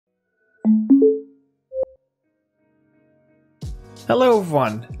Hello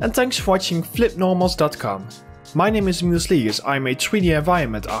everyone, and thanks for watching FlippedNormals.com. My name is Liers. I'm a 3D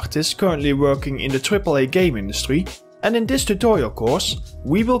environment artist currently working in the AAA game industry, and in this tutorial course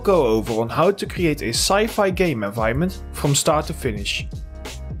we will go over on how to create a sci-fi game environment from start to finish.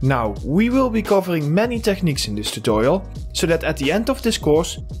 Now, we will be covering many techniques in this tutorial, so that at the end of this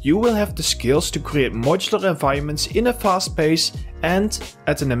course you will have the skills to create modular environments in a fast pace and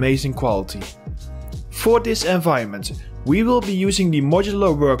at an amazing quality. For this environment, we will be using the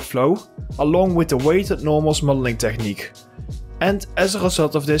modular workflow along with the weighted normals modeling technique. And as a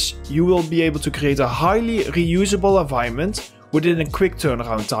result of this, you will be able to create a highly reusable environment within a quick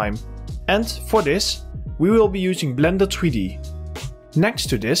turnaround time. And for this, we will be using Blender 3D. Next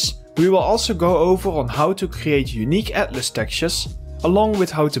to this, we will also go over on how to create unique atlas textures, along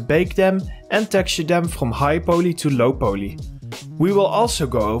with how to bake them and texture them from high poly to low poly. We will also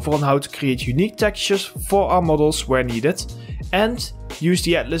go over on how to create unique textures for our models where needed, and use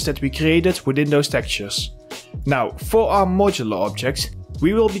the atlas that we created within those textures. Now, for our modular objects,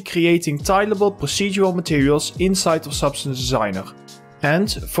 we will be creating tileable procedural materials inside of Substance Designer.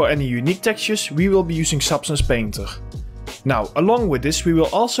 And for any unique textures, we will be using Substance Painter. Now, along with this, we will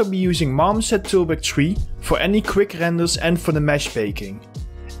also be using Marmoset Toolbag 3 for any quick renders and for the mesh baking.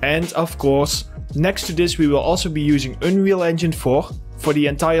 And of course, next to this we will also be using Unreal Engine 4 for the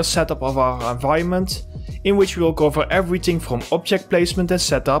entire setup of our environment, in which we will cover everything from object placement and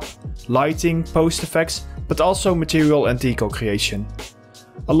setup, lighting, post effects, but also material and deco creation.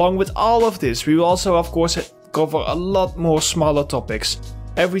 Along with all of this, we will also of course cover a lot more smaller topics,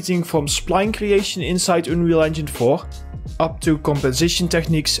 everything from spline creation inside Unreal Engine 4 up to composition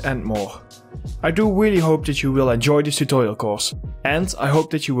techniques and more. I do really hope that you will enjoy this tutorial course, and I hope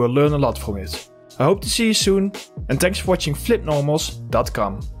that you will learn a lot from it. I hope to see you soon, and thanks for watching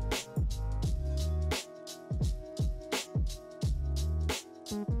FlippedNormals.com.